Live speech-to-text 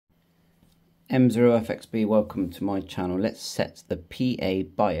M0FXB, welcome to my channel. Let's set the PA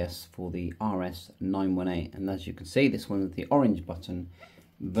bias for the RS-918, and as you can see, this one is the orange button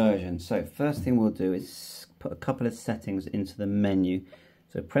version. So first thing we'll do is put a couple of settings into the menu.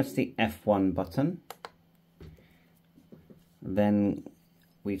 So press the F1 button. Then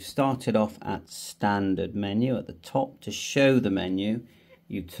we've started off at standard menu at the top. To show the menu,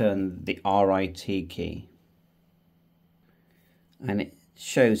 you turn the RIT key, and it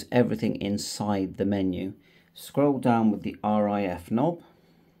shows everything inside the menu. Scroll down with the RIF knob.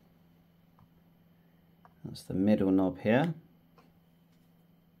 That's the middle knob here.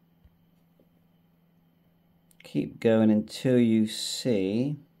 Keep going until you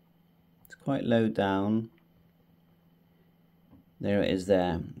see, it's quite low down. There it is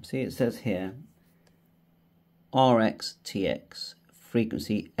there. See, it says here RX-TX,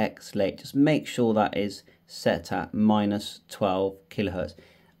 frequency X late. Just make sure that is set at -12 kilohertz.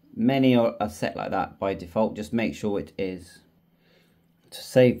 Many are set like that by default. Just make sure it is. To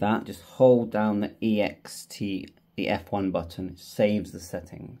save that, just hold down the the F1 button. It saves the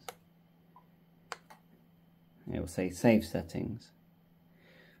settings. It will say save settings.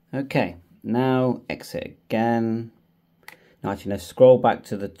 Okay, now exit again. Now actually, let's scroll back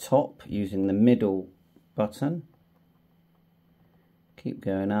to the top using the middle button. Keep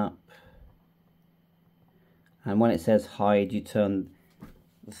going up. And when it says hide, you turn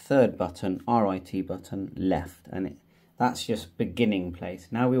the third button, RIT button, left, and that's just beginning place.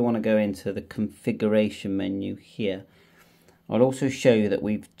 Now we want to go into the configuration menu here. I'll also show you that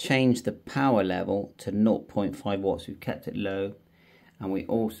we've changed the power level to 0.5 watts. We've kept it low, and we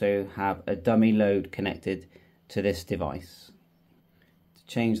also have a dummy load connected to this device. To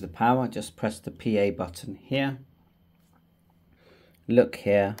change the power, just press the PA button here. Look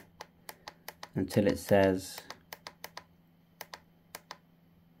here until it says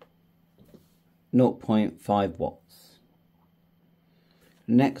 0.5 watts.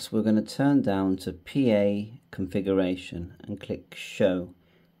 Next, we're going to turn down to PA configuration and click show.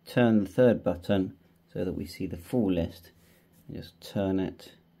 Turn the third button so that we see the full list. And just turn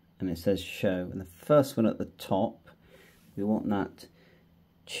it and it says show. And the first one at the top, we want that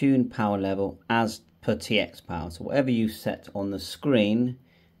tune power level as per TX power. So whatever you set on the screen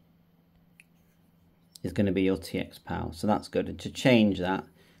is going to be your TX power. So that's good. And to change that,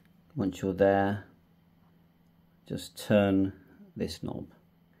 once you're there, just turn this knob.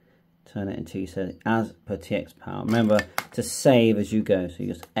 Turn it until you say as per TX power. Remember to save as you go, so you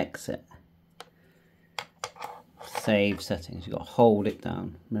just exit. Save settings. You've got to hold it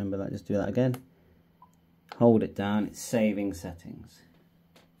down. Remember that, just do that again. Hold it down, it's saving settings.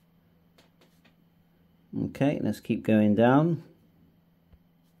 Okay, let's keep going down.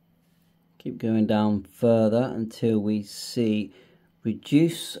 Keep going down further until we see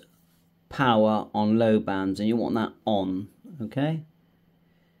reduce power on low bands, and you want that on. Okay,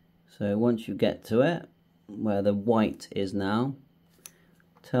 so once you get to it where the white is now,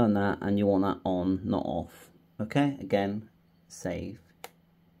 turn that and you want that on, not off. Okay, again, save.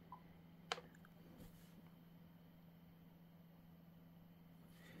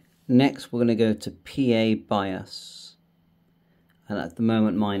 Next, we're going to go to PA bias, and at the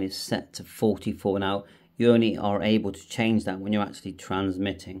moment mine is set to 44. Now you only are able to change that when you're actually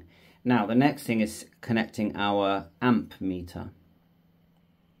transmitting. Now the next thing is connecting our amp meter.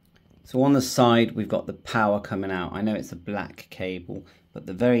 So on the side we've got the power coming out. I know it's a black cable, but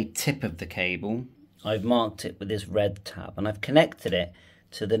the very tip of the cable, I've marked it with this red tab, and I've connected it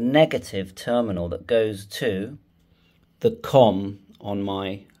to the negative terminal that goes to the COM on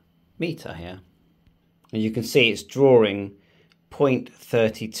my meter here. And you can see it's drawing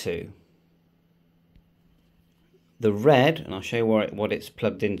 0.32. The red, and I'll show you what it's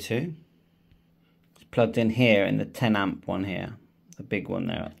plugged into. It's plugged in here in the 10 amp one here, the big one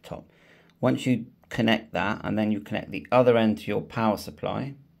there at the top. Once you connect that, and then you connect the other end to your power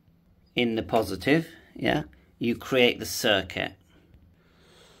supply, in the positive, yeah, you create the circuit.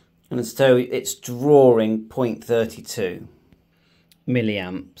 And so it's drawing 0.32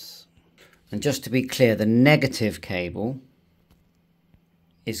 milliamps. And just to be clear, the negative cable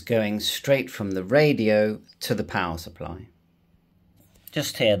is going straight from the radio to the power supply.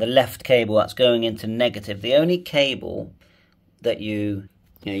 Just here, the left cable, that's going into negative. The only cable that you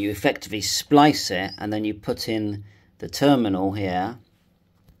effectively splice it, and then you put in the terminal here,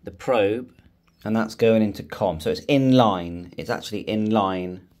 the probe, and that's going into COM. So it's in line. It's actually in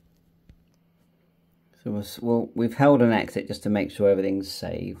line. So we've held an exit just to make sure everything's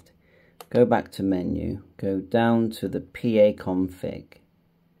saved. Go back to menu. Go down to the PA config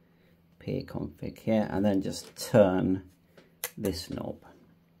here, and then just turn this knob.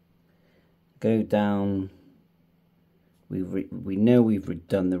 go down. We know we've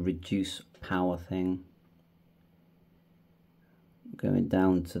done the reduce power thing. Going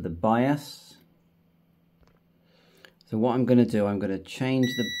down to the bias. So what I'm going to do, I'm going to change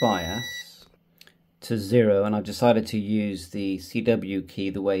the bias to 0, and I've decided to use the CW key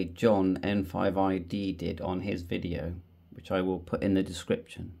the way John N5ID did on his video, which I will put in the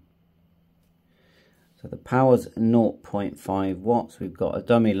description. So the power's 0.5 watts. We've got a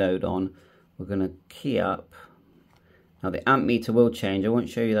dummy load on. We're going to key up. Now the amp meter will change. I won't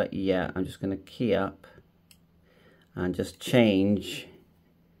show you that yet. I'm just going to key up and just change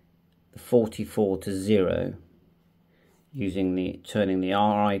the 44 to 0 using turning the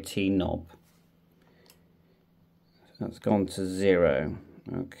RIT knob. So that's gone to 0.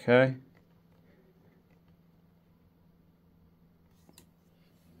 Okay.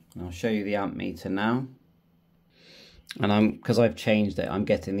 I'll show you the amp meter now. And because I've changed it, I'm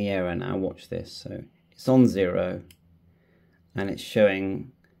getting the error now. Watch this. So it's on 0. And it's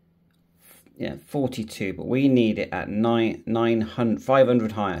showing 42, but we need it at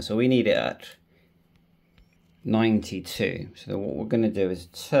 500 higher, so we need it at 92. So what we're going to do is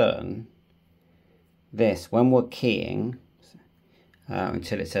turn this when we're keying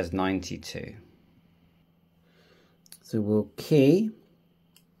until it says 92. So we'll key.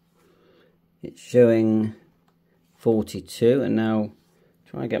 It's showing 42, and now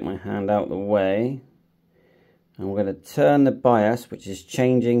try and get my hand out the way. And we're going to turn the bias, which is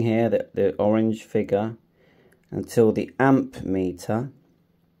changing here, the orange figure, until the amp meter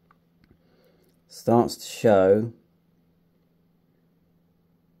starts to show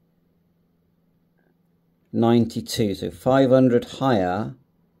 92. So 500 higher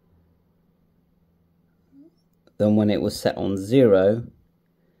than when it was set on 0.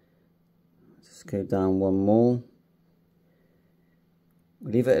 Let's go down one more.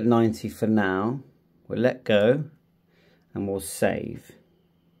 We'll leave it at 90 for now. We'll let go and we'll save.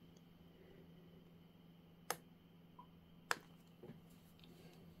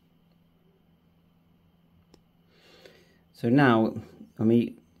 So now, I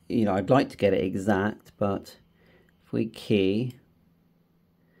mean, I'd like to get it exact, but if we key,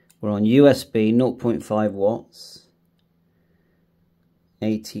 we're on USB 0.5 watts,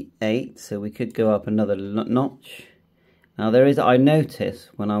 88, so we could go up another notch. Now I noticed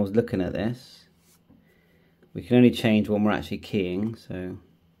when I was looking at this, we can only change when we're actually keying, so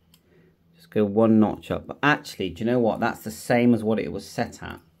just go one notch up. But actually, do you know what? That's the same as what it was set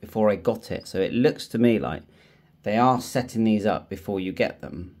at before I got it. So it looks to me like they are setting these up before you get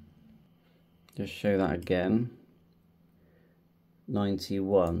them. Just show that again.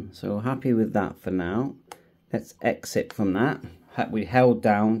 91. So we're happy with that for now. Let's exit from that. We held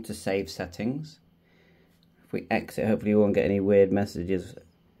down to save settings. If we exit, hopefully we won't get any weird messages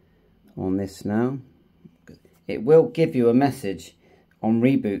on this now. It will give you a message on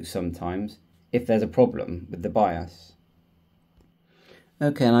reboot sometimes if there's a problem with the bias.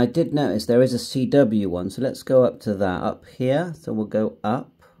 Okay, and I did notice there is a CW one, so let's go up to that, up here. So we'll go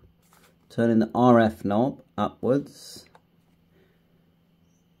up, turning the RF knob upwards.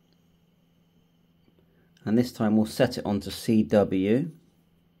 And this time we'll set it onto CW.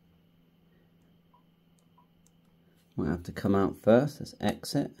 Might have to come out first, let's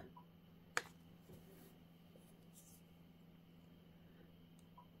exit.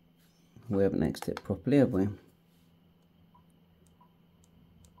 We haven't exited properly, have we?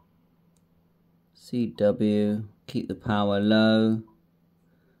 CW, keep the power low.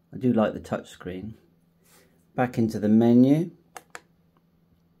 I do like the touch screen. Back into the menu.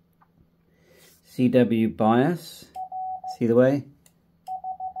 CW bias. See the way?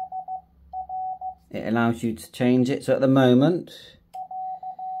 It allows you to change it. So at the moment,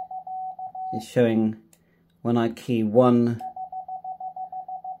 it's showing when I key 1.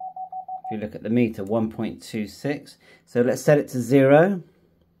 If you look at the meter, 1.26. So let's set it to 0.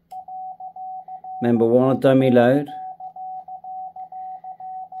 Remember, we're on a dummy load.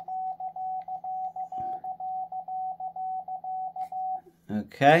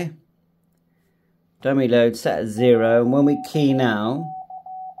 Okay. Dummy load set at 0. And when we key now,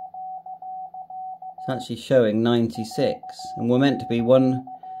 it's actually showing 96. And we're meant to be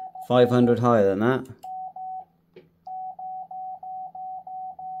 500 higher than that.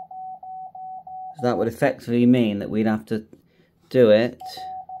 That would effectively mean that we'd have to do it,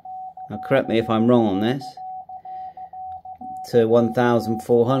 now correct me if I'm wrong on this, to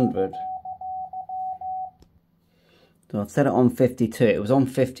 1400. So I've set it on 52. It was on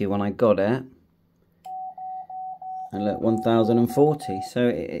 50 when I got it. And look, 1040. So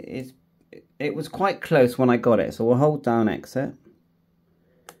it was quite close when I got it. So we'll hold down exit.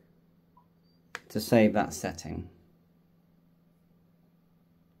 to save that setting.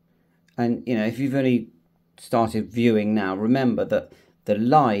 And you know, if you've only started viewing now, remember that the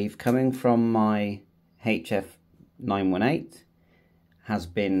live coming from my HF-918 has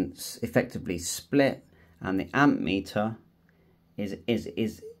been effectively split, and the amp meter is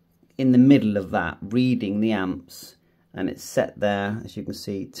in the middle of that, reading the amps, and it's set there, as you can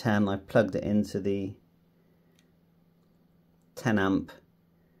see, 10. I plugged it into the 10 amp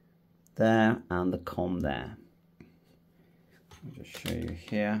there and the COM there. I'll just show you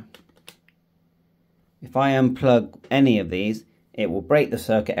here. If I unplug any of these, it will break the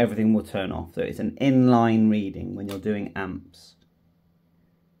circuit, everything will turn off. So it's an inline reading when you're doing amps.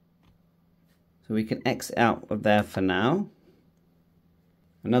 So we can exit out of there for now.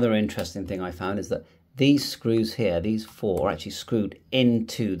 Another interesting thing I found is that these screws here, these 4, are actually screwed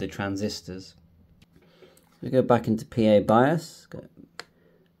into the transistors. We go back into PA bias, go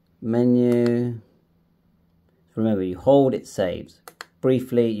menu. Remember, you hold, it saves.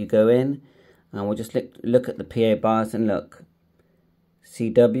 Briefly, you go in, and we'll just look at the PA bias and look.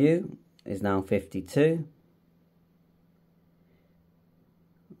 CW is now 52.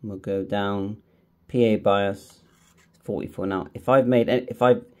 We'll go down, PA bias 44. Now, if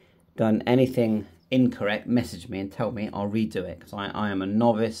I've done anything incorrect, message me and tell me. I'll redo it, because I am a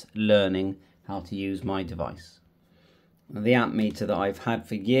novice learning how to use my device. Now, the amp meter that I've had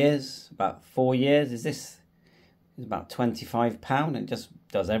for years, about 4 years, is about £25. It just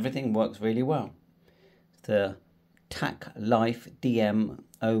does everything, works really well. It's the TAC Life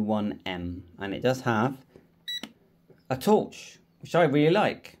DM01M, and it does have a torch, which I really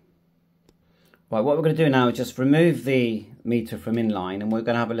like. Right, what we're going to do now is just remove the meter from inline, and we're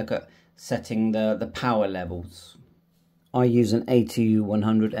going to have a look at setting the power levels. I use an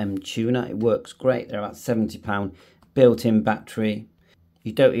ATU100M tuner. It works great. They're about £70, built-in battery.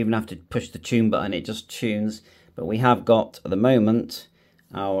 You don't even have to push the tune button, it just tunes. But we have got, at the moment,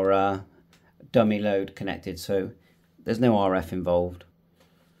 our dummy load connected, so there's no RF involved.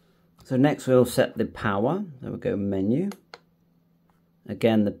 So next we'll set the power. So we'll go menu.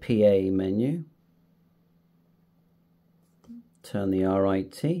 Again, the PA menu. Turn the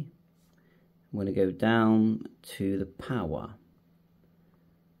RIT. I'm going to go down to the power.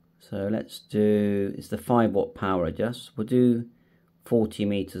 So let's do, it's the 5 watt power adjust. We'll do 40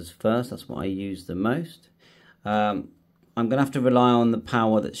 meters first. That's what I use the most. I'm going to have to rely on the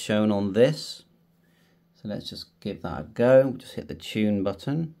power that's shown on this. So let's just give that a go. Just hit the tune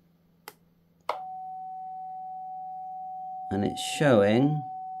button. And it's showing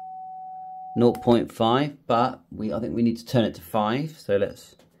 0.5, but I think we need to turn it to 5. So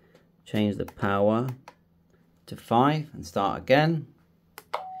let's change the power to 5 and start again.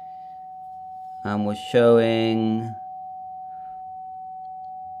 And we're showing,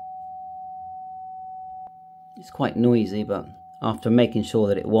 it's quite noisy, but after making sure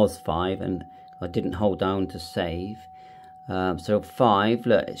that it was 5 and I didn't hold down to save, so 5,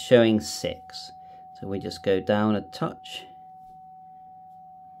 look, it's showing 6. So we just go down a touch,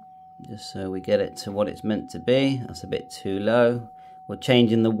 just so we get it to what it's meant to be. That's a bit too low. We're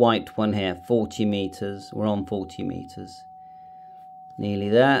changing the white one here, 40 meters. We're on 40 meters. Nearly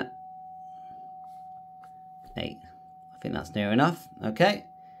there. 8. I think that's near enough. Okay.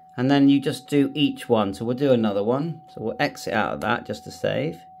 And then you just do each one. So we'll do another one. So we'll exit out of that just to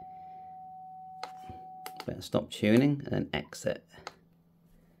save. Better stop tuning and then exit.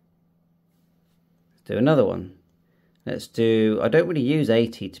 Let's do another one. Let's do, I don't really use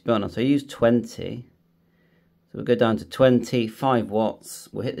 80 to be honest, I use 20. So we'll go down to 20, 5 watts,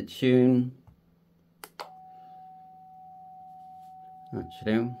 we'll hit the tune.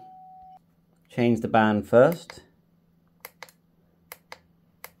 Actually, change the band first.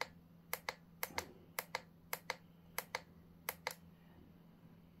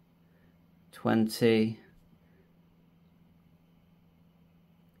 $20,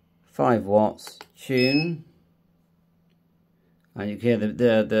 5 watts, tune. And you can hear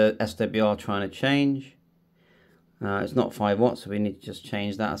the SWR trying to change. It's not 5 watts, so we need to just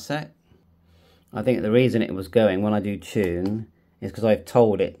change that a sec. I think the reason it was going when I do tune is because I've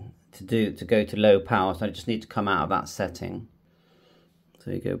told it to go to low power, so I just need to come out of that setting.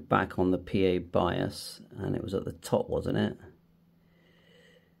 So you go back on the PA bias, and it was at the top, wasn't it?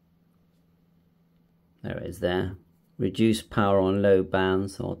 There it is there. Reduce power on low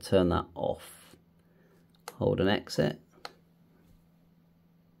bands, so I'll turn that off. Hold and exit.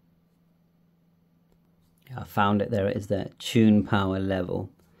 I found it, there it is there, tune power level,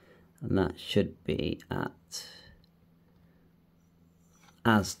 and that should be at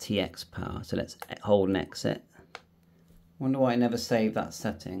as TX power. So let's hold and exit. Wonder why I never saved that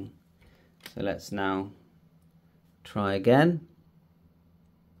setting. So let's now try again.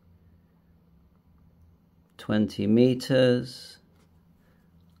 20 meters.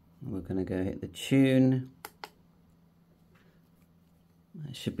 We're going to go hit the tune.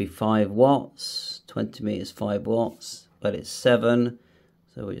 It should be 5 watts. 20 meters, 5 watts, but it's 7.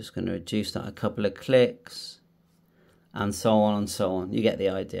 So we're just going to reduce that a couple of clicks, and so on and so on. You get the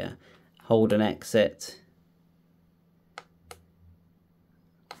idea. Hold and exit.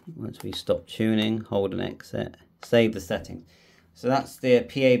 Once we stop tuning, hold and exit. Save the settings. So that's the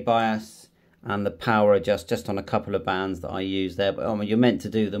PA bias and the power adjust, just on a couple of bands that I use there. But you're meant to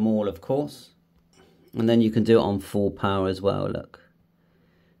do them all, of course. And then you can do it on full power as well. Look,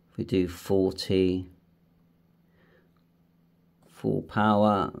 if we do 40, full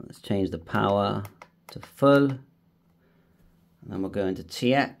power. Let's change the power to full. And then we'll go into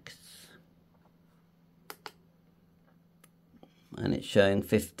TX. And it's showing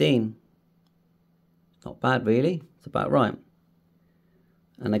 15. Not bad, really. It's about right.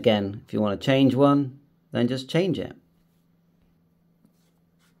 And again, if you want to change one, then just change it.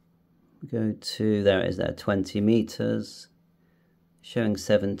 Go to, there it is there, 20 meters. Showing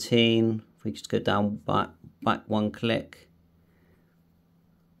 17. If we just go down back 1 click.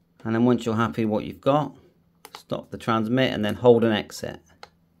 And then once you're happy what you've got, stop the transmit and then hold and exit.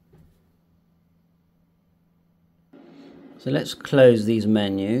 So let's close these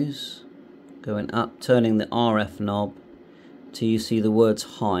menus. Going up, turning the RF knob till you see the words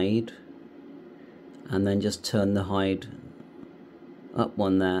hide, and then just turn the hide up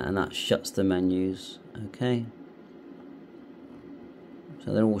one there, and that shuts the menus. Okay,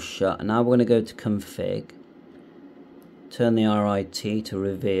 so they're all shut. And now we're going to go to config, turn the RIT to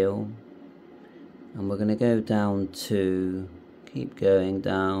reveal, and we're going to go down to, keep going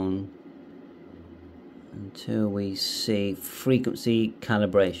down until we see frequency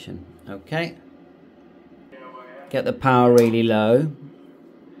calibration. Okay, get the power really low.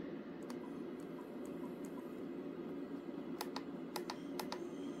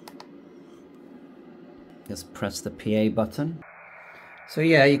 Just press the PA button. So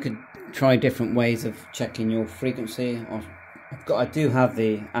yeah, you could try different ways of checking your frequency. I do have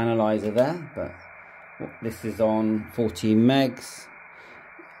the analyzer there, but this is on 14 megs.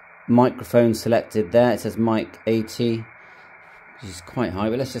 Microphone selected there. It says mic 80, which is quite high,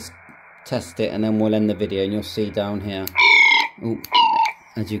 but let's just test it and then we'll end the video, and you'll see down here. Ooh,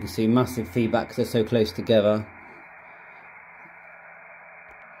 as you can see, massive feedback because they're so close together.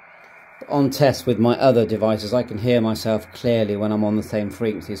 On test with my other devices, I can hear myself clearly when I'm on the same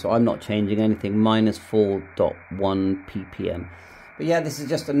frequency, so I'm not changing anything. Minus 4.1 ppm. But yeah, this is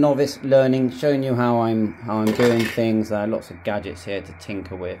just a novice learning, showing you how I'm doing things. Lots of gadgets here to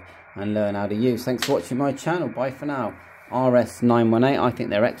tinker with and learn how to use. Thanks for watching my channel. Bye for now. RS-918, I think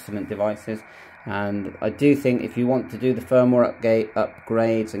they're excellent devices, and I do think if you want to do the firmware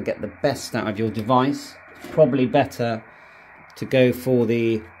upgrades and get the best out of your device, it's probably better to go for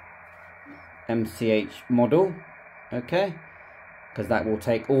the MCH model, okay, because that will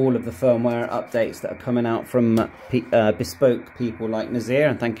take all of the firmware updates that are coming out from bespoke people like Nazir,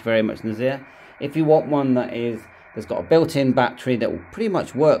 and thank you very much, Nazir. If you want one that's got a built-in battery that pretty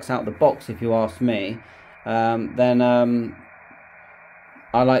much works out the box, if you ask me, then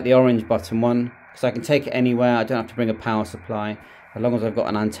I like the orange button one, because I can take it anywhere. I don't have to bring a power supply. As long as I've got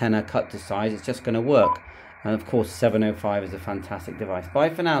an antenna cut to size, it's just going to work. And of course 705 is a fantastic device. Bye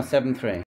for now, 7.3.